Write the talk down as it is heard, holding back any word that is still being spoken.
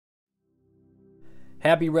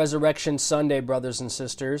Happy Resurrection Sunday, brothers and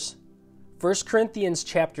sisters. 1 Corinthians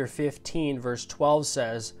chapter 15, verse 12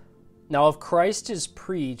 says, "Now if Christ is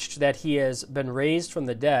preached that he has been raised from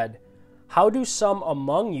the dead, how do some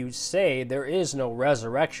among you say there is no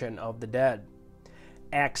resurrection of the dead?"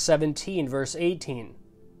 Acts 17, verse 18.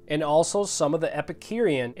 And also some of the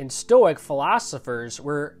Epicurean and Stoic philosophers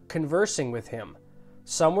were conversing with him.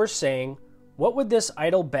 Some were saying, "What would this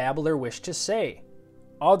idle babbler wish to say?"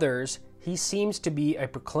 Others, "He seems to be a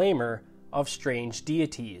proclaimer of strange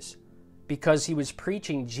deities," because he was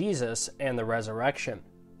preaching Jesus and the resurrection.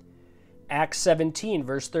 Acts 17,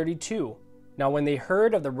 verse 32. Now when they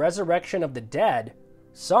heard of the resurrection of the dead,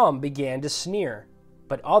 some began to sneer,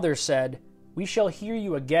 but others said, "We shall hear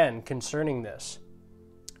you again concerning this."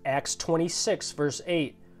 Acts 26, verse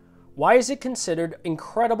 8. Why is it considered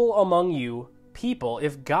incredible among you people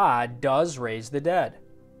if God does raise the dead?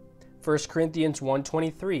 1 Corinthians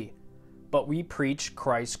 1:23. But we preach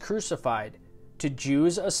Christ crucified, to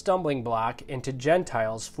Jews a stumbling block, and to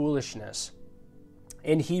Gentiles foolishness.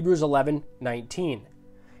 In Hebrews 11:19,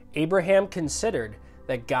 Abraham considered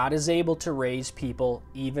that God is able to raise people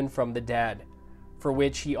even from the dead, for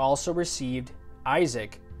which he also received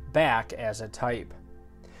Isaac back as a type.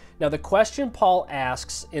 Now the question Paul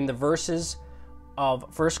asks in the verses of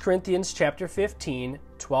 1 Corinthians chapter 15,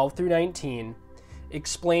 12 through 19,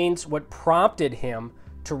 explains what prompted him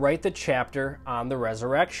to write the chapter on the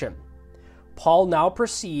resurrection. Paul now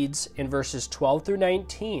proceeds in verses 12 through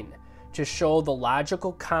 19 to show the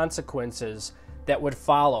logical consequences that would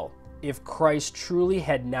follow if Christ truly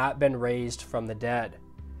had not been raised from the dead.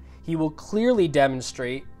 He will clearly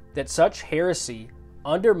demonstrate that such heresy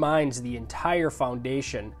undermines the entire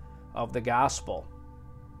foundation of the gospel.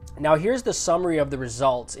 Now here's the summary of the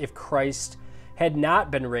results if Christ had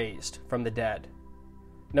not been raised from the dead.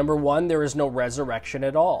 Number 1, there is no resurrection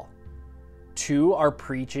at all. 2, our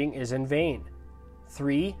preaching is in vain.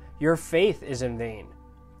 3, your faith is in vain.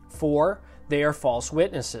 4, they are false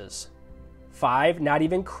witnesses. 5, not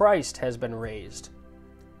even Christ has been raised.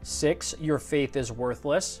 6, your faith is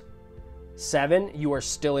worthless. 7, you are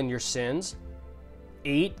still in your sins.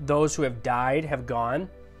 8, those who have died have gone.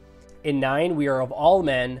 And 9, we are of all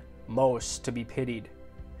men most to be pitied.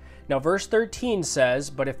 Now verse 13 says,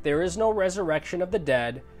 "But if there is no resurrection of the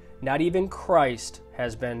dead, not even Christ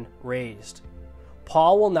has been raised."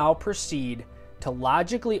 Paul will now proceed to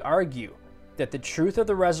logically argue that the truth of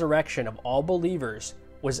the resurrection of all believers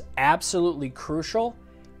was absolutely crucial,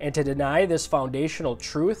 and to deny this foundational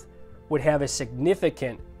truth would have a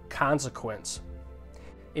significant consequence.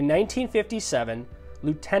 In 1957,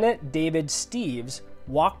 Lieutenant David Steves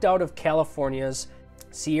walked out of California's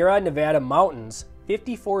Sierra Nevada mountains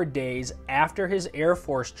 54 days after his Air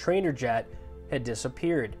Force trainer jet had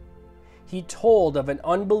disappeared. He told of an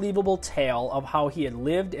unbelievable tale of how he had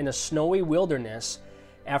lived in a snowy wilderness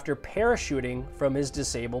after parachuting from his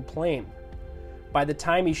disabled plane. By the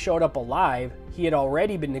time he showed up alive, he had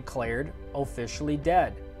already been declared officially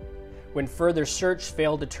dead. When further search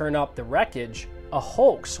failed to turn up the wreckage, a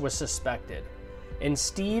hoax was suspected, and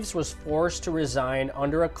Steves was forced to resign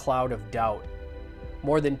under a cloud of doubt.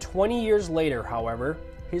 More than 20 years later, however,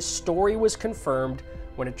 his story was confirmed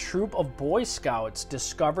when a troop of Boy Scouts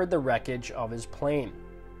discovered the wreckage of his plane.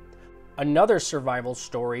 Another survival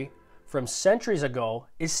story from centuries ago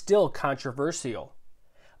is still controversial.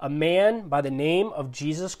 A man by the name of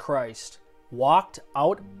Jesus Christ walked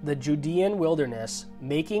out the Judean wilderness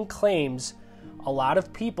making claims a lot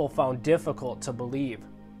of people found difficult to believe.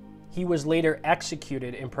 He was later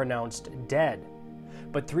executed and pronounced dead.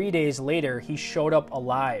 But 3 days later, he showed up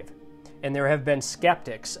alive, and there have been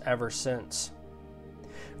skeptics ever since.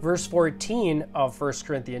 Verse 14 of 1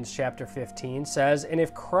 Corinthians chapter 15 says, "And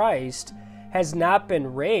if Christ has not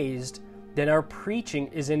been raised, then our preaching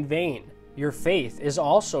is in vain. Your faith is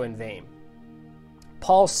also in vain."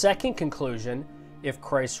 Paul's second conclusion, if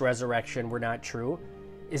Christ's resurrection were not true,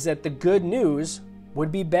 is that the good news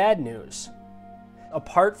would be bad news.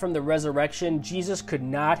 Apart from the resurrection, Jesus could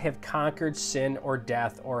not have conquered sin or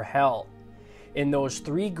death or hell. And those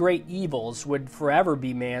three great evils would forever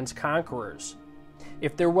be man's conquerors.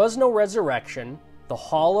 If there was no resurrection, the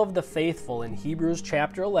hall of the faithful in Hebrews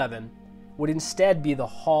chapter 11 would instead be the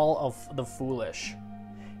hall of the foolish.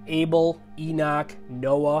 Abel, Enoch,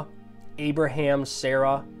 Noah, Abraham,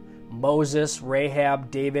 Sarah, Moses, Rahab,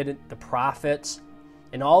 David, the prophets,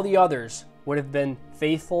 and all the others would have been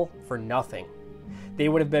faithful for nothing. They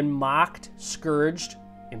would have been mocked, scourged,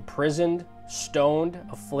 imprisoned, stoned,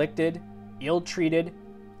 afflicted, ill-treated,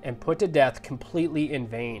 and put to death completely in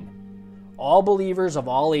vain. All believers of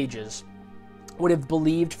all ages would have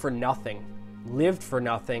believed for nothing, lived for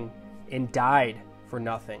nothing, and died for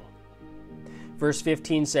nothing. Verse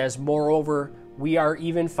 15 says, "Moreover, we are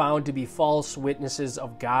even found to be false witnesses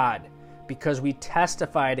of God, because we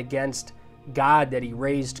testified against God that he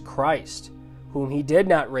raised Christ, whom he did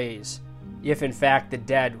not raise, if in fact the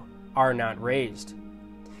dead are not raised."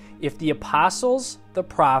 If the apostles, the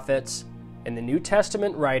prophets, and the New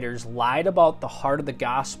Testament writers lied about the heart of the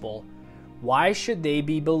gospel, why should they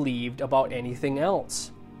be believed about anything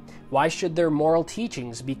else? Why should their moral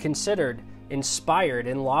teachings be considered inspired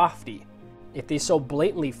and lofty if they so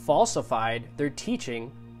blatantly falsified their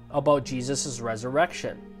teaching about Jesus'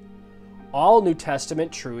 resurrection? All New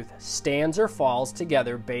Testament truth stands or falls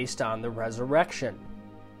together based on the resurrection.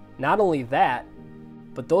 Not only that,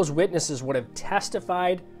 but those witnesses would have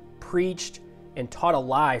testified, preached, and taught a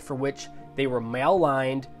lie for which they were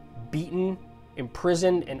maligned, beaten,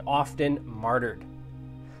 imprisoned, and often martyred.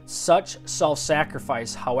 Such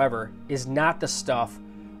self-sacrifice, however, is not the stuff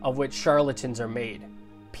of which charlatans are made.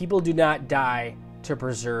 People do not die to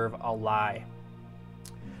preserve a lie.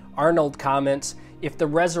 Arnold comments, "If the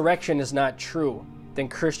resurrection is not true, then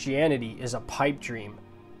Christianity is a pipe dream,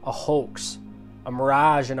 a hoax, a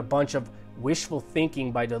mirage, and a bunch of wishful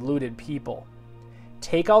thinking by deluded people.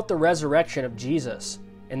 Take out the resurrection of Jesus,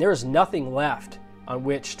 and there is nothing left on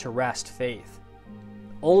which to rest faith.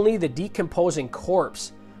 Only the decomposing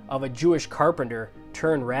corpse of a Jewish carpenter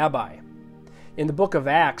turned rabbi." In the book of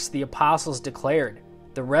Acts, the apostles declared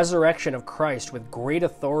the resurrection of Christ with great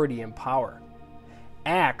authority and power.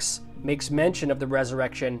 Acts makes mention of the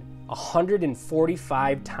resurrection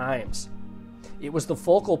 145 times. It was the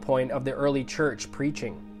focal point of the early church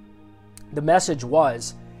preaching. The message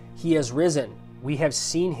was, "He has risen. We have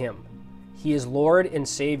seen him. He is Lord and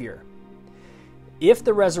Savior." If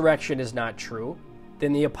the resurrection is not true,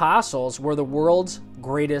 then the apostles were the world's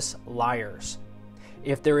greatest liars.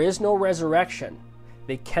 If there is no resurrection,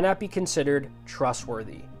 they cannot be considered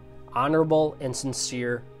trustworthy, honorable, and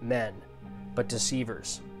sincere men, but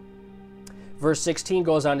deceivers. Verse 16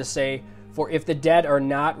 goes on to say, "For if the dead are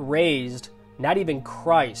not raised, not even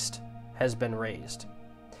Christ has been raised."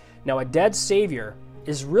 Now, a dead Savior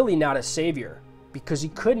is really not a Savior, because he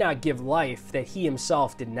could not give life that he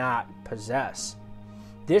himself did not possess.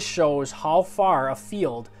 This shows how far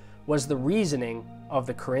afield was the reasoning of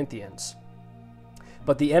the Corinthians.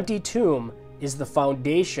 But the empty tomb is the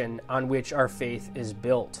foundation on which our faith is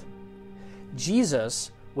built.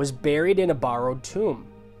 Jesus was buried in a borrowed tomb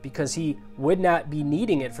because he would not be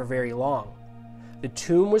needing it for very long. The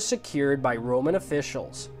tomb was secured by Roman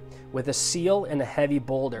officials with a seal and a heavy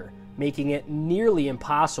boulder, making it nearly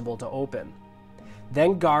impossible to open.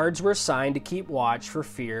 Then guards were assigned to keep watch for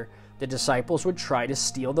fear the disciples would try to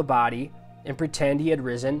steal the body and pretend he had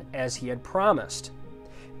risen as he had promised.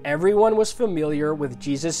 Everyone was familiar with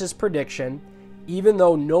Jesus' prediction, even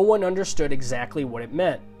though no one understood exactly what it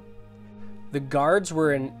meant. The guards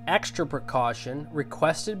were an extra precaution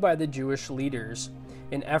requested by the Jewish leaders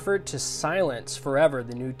in effort to silence forever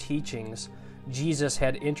the new teachings Jesus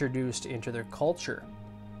had introduced into their culture.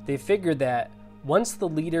 They figured that once the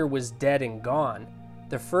leader was dead and gone,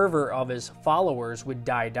 the fervor of his followers would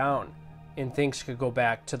die down, and things could go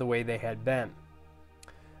back to the way they had been.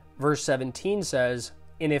 Verse 17 says,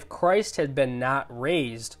 "And if Christ had been not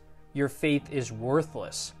raised, your faith is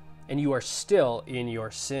worthless, and you are still in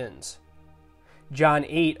your sins." John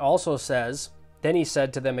 8 also says, "Then he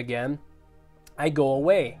said to them again, I go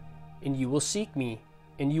away, and you will seek me,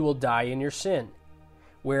 and you will die in your sin.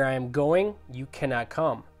 Where I am going, you cannot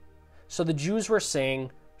come." So the Jews were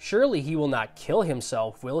saying, "Surely he will not kill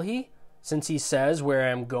himself, will he? Since he says, 'Where I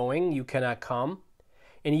am going, you cannot come.'"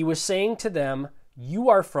 And he was saying to them, "You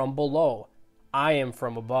are from below, I am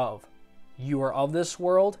from above. You are of this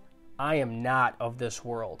world, I am not of this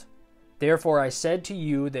world. Therefore I said to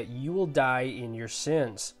you that you will die in your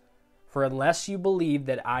sins. For unless you believe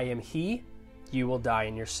that I am he, you will die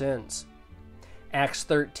in your sins." Acts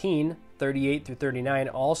 13, 38 through 39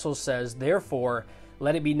 also says, "Therefore,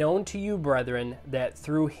 let it be known to you, brethren, that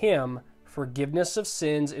through him forgiveness of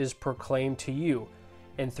sins is proclaimed to you,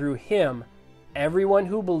 and through him everyone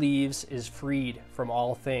who believes is freed from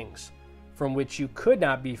all things, from which you could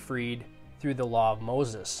not be freed through the law of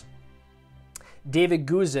Moses." David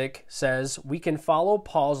Guzik says, "We can follow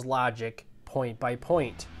Paul's logic point by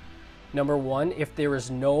point. Number one, if there is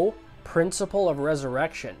no principle of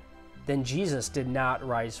resurrection, then Jesus did not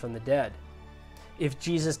rise from the dead. If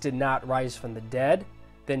Jesus did not rise from the dead,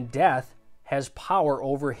 then death has power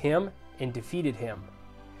over him and defeated him.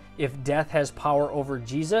 If death has power over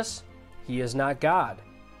Jesus, he is not God.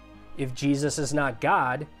 If Jesus is not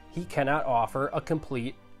God, he cannot offer a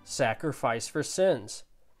complete sacrifice for sins.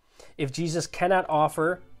 If Jesus cannot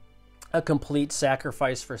offer a complete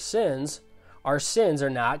sacrifice for sins, our sins are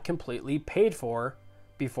not completely paid for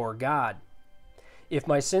before God. If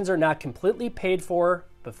my sins are not completely paid for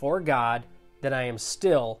before God, then I am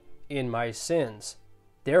still in my sins.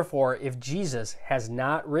 Therefore, if Jesus has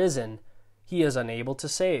not risen, he is unable to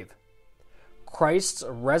save. Christ's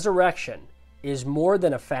resurrection is more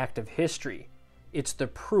than a fact of history. It's the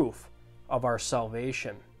proof of our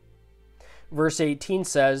salvation. Verse 18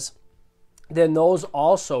 says, "Then those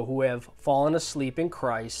also who have fallen asleep in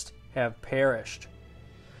Christ have perished."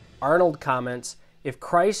 Arnold comments, "If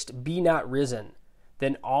Christ be not risen,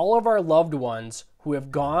 then all of our loved ones who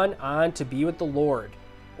have gone on to be with the Lord,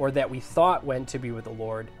 or that we thought went to be with the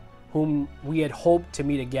Lord, whom we had hoped to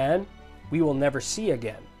meet again, we will never see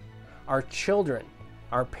again. Our children,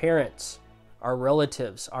 our parents, our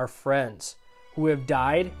relatives, our friends who have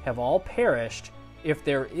died have all perished if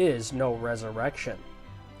there is no resurrection.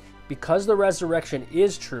 Because the resurrection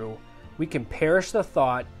is true, we can perish the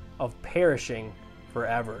thought of perishing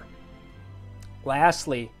forever."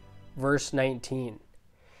 Lastly, verse 19.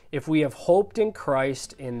 "If we have hoped in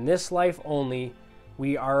Christ in this life only,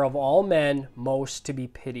 we are of all men most to be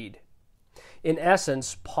pitied." In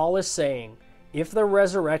essence, Paul is saying, if the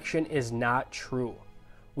resurrection is not true,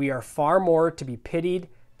 we are far more to be pitied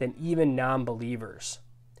than even non-believers.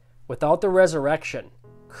 Without the resurrection,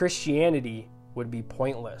 Christianity would be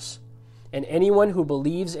pointless, and anyone who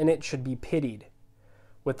believes in it should be pitied.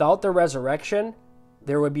 Without the resurrection,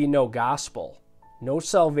 there would be no gospel, no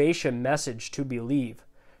salvation message to believe,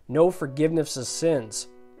 no forgiveness of sins,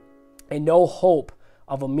 and no hope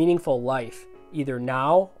of a meaningful life, either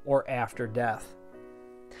now or after death.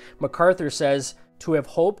 MacArthur says, "To have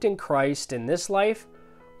hoped in Christ in this life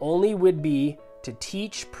only would be to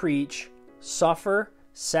teach, preach, suffer,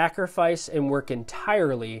 sacrifice, and work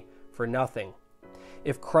entirely for nothing.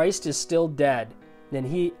 If Christ is still dead, then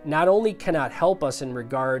he not only cannot help us in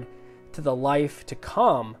regard to the life to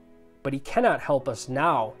come, but he cannot help us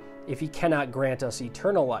now if he cannot grant us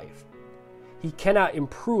eternal life. He cannot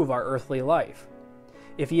improve our earthly life.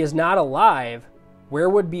 If he is not alive, where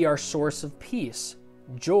would be our source of peace,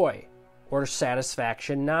 joy, or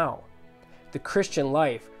satisfaction now? The Christian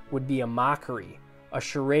life would be a mockery, a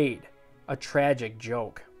charade, a tragic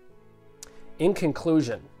joke." In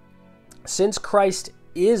conclusion, since Christ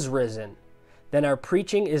is risen, then our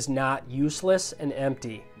preaching is not useless and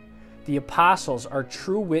empty. The apostles are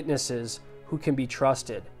true witnesses who can be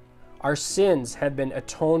trusted. Our sins have been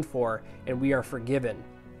atoned for and we are forgiven.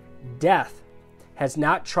 Death has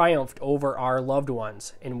not triumphed over our loved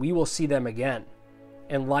ones, and we will see them again.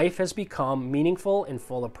 And life has become meaningful and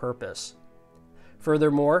full of purpose.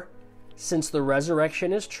 Furthermore, since the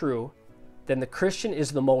resurrection is true, then the Christian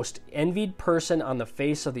is the most envied person on the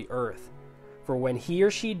face of the earth. For when he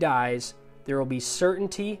or she dies, there will be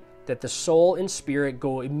certainty that the soul and spirit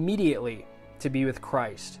go immediately to be with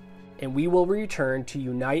Christ, and we will return to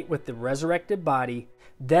unite with the resurrected body.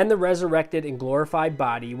 Then the resurrected and glorified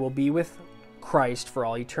body will be with Christ for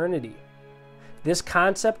all eternity. This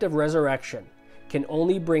concept of resurrection can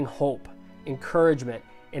only bring hope, encouragement,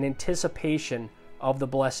 and anticipation of the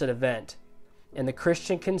blessed event. And the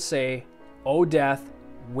Christian can say, "O death,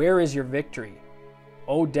 where is your victory?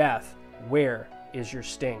 O death, where is your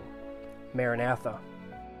sting?" Maranatha.